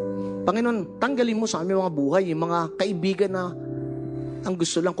 Panginoon, tanggalin mo sa aming mga buhay yung mga kaibigan na ang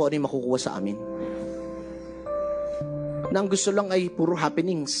gusto lang kung ano yung makukuha sa amin. Na ang gusto lang ay puro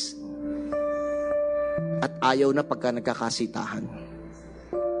happenings at ayaw na pagka nagkakasitahan.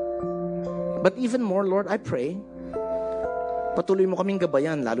 But even more, Lord, I pray, patuloy mo kaming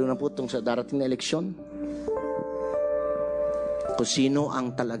gabayan, lalo na po itong sa darating na eleksyon, kung sino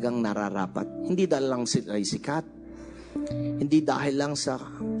ang talagang nararapat. Hindi dahil lang sila ay sikat, hindi dahil lang sa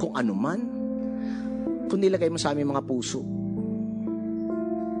kung ano man, kundi lagay mo sa aming mga puso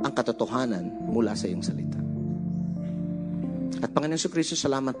ang katotohanan mula sa iyong salita. At Panginoon Jesucristo,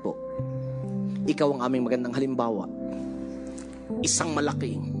 salamat po. Ikaw ang aming magandang halimbawa. Isang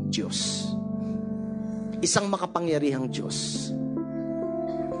malaking Diyos. Isang makapangyarihang Diyos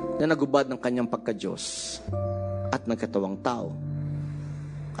na nagubad ng kanyang pagka-Diyos at nagkatawang tao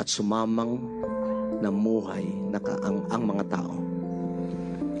at sumamang namuhay ang mga tao.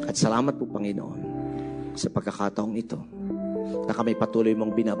 At salamat po, Panginoon, sa pagkakataong ito na kami patuloy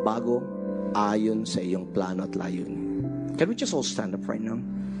mong binabago ayon sa iyong plano at layunin. Can we just all stand up right now?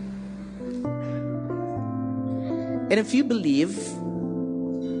 And if you believe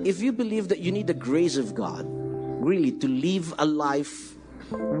that you need the grace of God really to live a life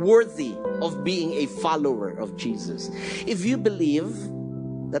worthy of being a follower of Jesus, if you believe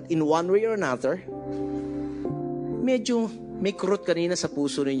that in one way or another, medyo may kurot kanina sa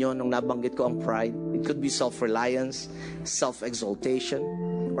puso ninyo nung nabanggit ko ang pride. It could be self-reliance, self-exaltation,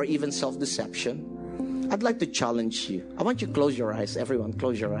 or even self-deception. I'd like to challenge you. I want you to close your eyes. Everyone,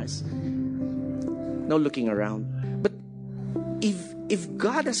 close your eyes. No looking around. But if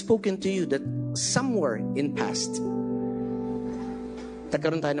God has spoken to you that somewhere in past,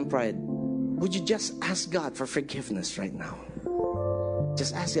 nagkaroon tayo ng pride, would you just ask God for forgiveness right now?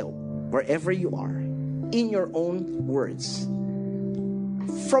 Just ask Him, wherever you are, in your own words,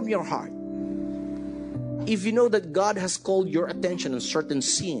 from your heart. If you know that God has called your attention on certain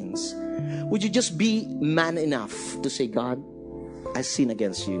sins, would you just be man enough to say, God, I sin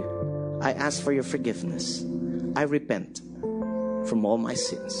against you. I ask for your forgiveness. I repent from all my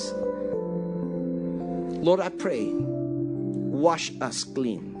sins. Lord, I pray, wash us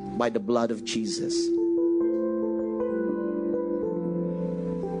clean by the blood of Jesus.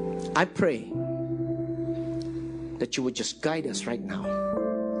 I pray that you would just guide us right now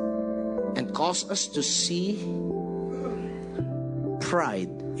and cause us to see pride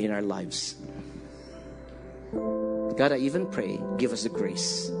in our lives. God, I even pray, give us the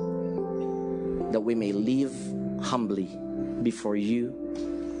grace that we may live humbly before you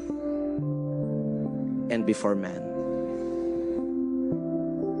and before man.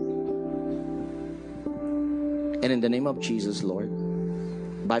 And in the name of Jesus, Lord,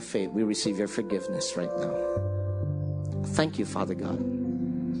 by faith, we receive your forgiveness right now. Thank you, Father God,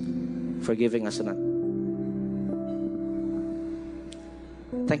 for giving us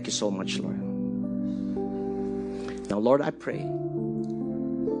Thank you so much, Lord. Now, Lord, I pray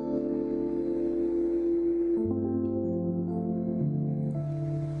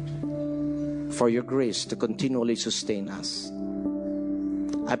for your grace to continually sustain us.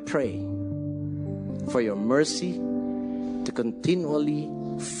 I pray for your mercy to continually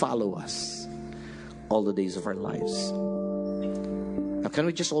follow us all the days of our lives. Now, can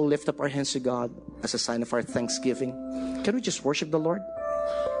we just all lift up our hands to God as a sign of our thanksgiving? Can we just worship the Lord?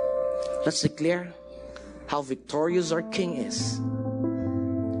 Let's declare how victorious our King is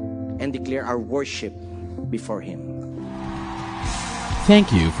and declare our worship before Him.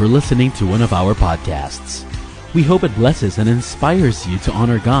 Thank you for listening to one of our podcasts. We hope it blesses and inspires you to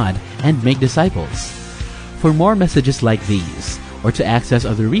honor God and make disciples. For more messages like these, or to access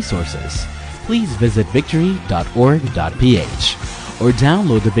other resources, please visit victory.org.ph or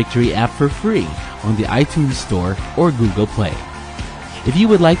download the Victory app for free on the iTunes Store or Google Play. If you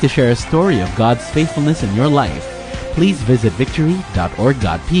would like to share a story of God's faithfulness in your life, please visit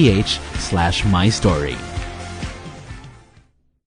victory.org.ph/mystory.